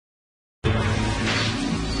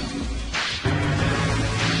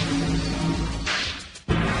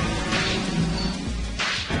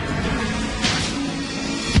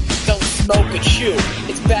smoke and chew.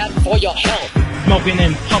 It's bad for your health. Smoking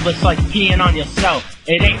in public's like peeing on yourself.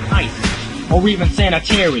 It ain't nice, or even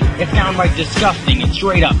sanitary. It's downright disgusting and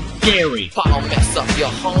straight up scary. If I don't mess up your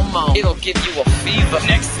hormone, it'll give you a fever.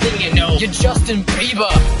 Next thing you know, you're Justin Bieber.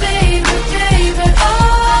 Baby, baby,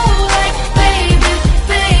 oh, like baby,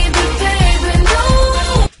 baby, baby,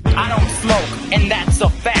 no. I don't smoke, and that's a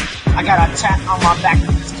fact. I got a tat on my back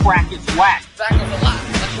because this crack is whack. Back of a lot,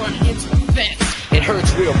 like running into a fence. It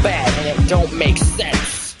hurts real bad and it don't make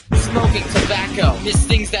sense. Smoking tobacco is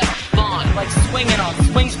things that are fun, like swinging on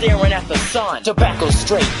swing staring at the sun. Tobacco's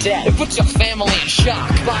straight dead. It puts your family in shock.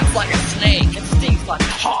 Bites like a snake. It stings like a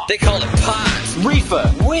hawk. They call it pot,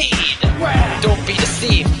 reefer, weed. Don't be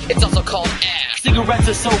deceived. It's also called ash. Cigarettes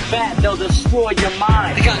are so bad they'll destroy your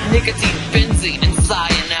mind. They got nicotine, benzene, and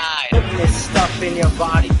cyanide. Putting this stuff in your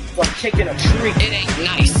body like kicking a tree. It ain't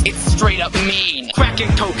nice. It's straight up mean. Crack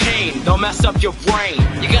and cocaine, they'll mess up your brain.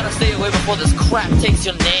 You gotta stay away before this crap takes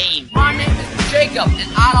your name. My name is Jacob,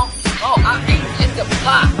 and I don't smoke. I ain't into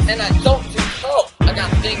pot, and I don't do coke. I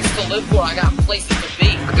got things to live for. I got places to be.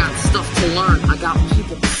 I got stuff to learn. I got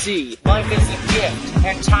people to see. Life is a gift,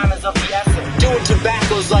 and time is of the essence. Doing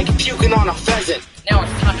tobacco's like puking on a pheasant. Now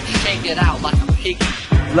it's time to shake it out like a piggy.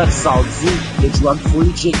 Let's all do the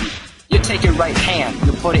drug-free Jiggy. You take your right hand,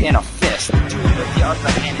 you put it in a fist. Do it with the other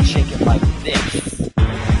hand and shake it like this.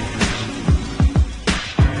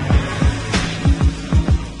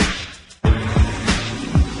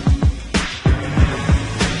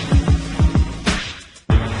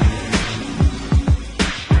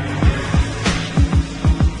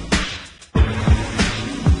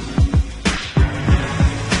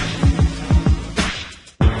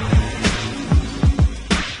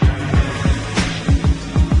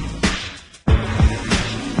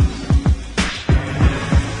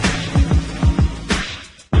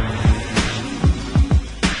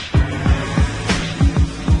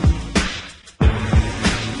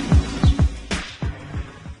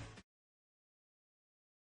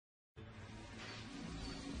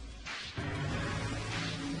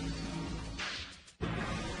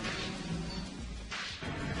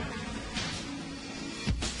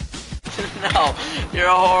 No, you're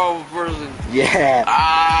a horrible person. Yeah.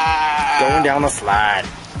 Going down the slide.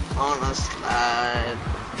 On the slide.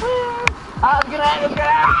 I'm gonna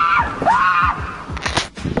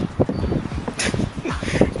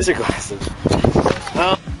These are glasses.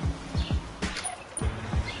 Oh.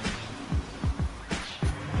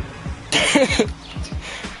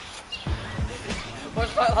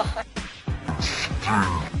 What's my line?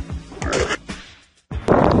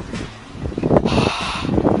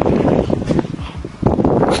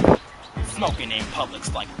 Smoking in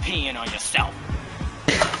public's like peeing on yourself.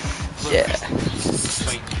 Yeah.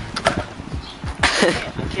 Wait.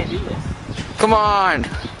 I can't do this. Come on.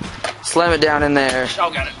 Slam it down in there. Oh,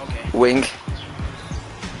 got it. Okay. Wink.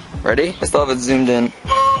 Ready? I still have it zoomed in.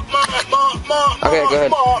 Okay, go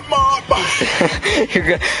ahead. You're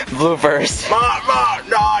good. Bloopers.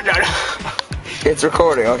 No. It's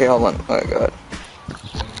recording. Okay, hold on. Okay, go ahead.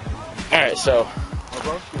 Alright, so.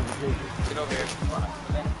 Get over here.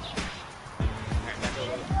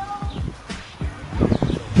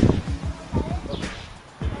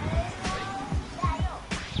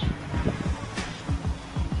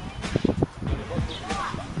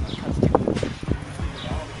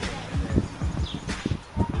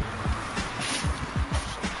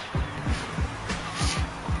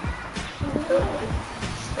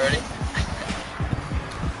 Ready?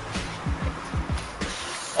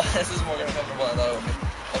 This is more uncomfortable than I thought it would be.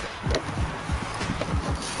 Okay.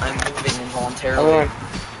 I'm moving involuntarily.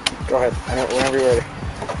 Go ahead. Whenever you're ready.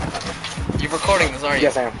 You're recording this, aren't you?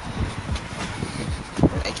 Yes, I am.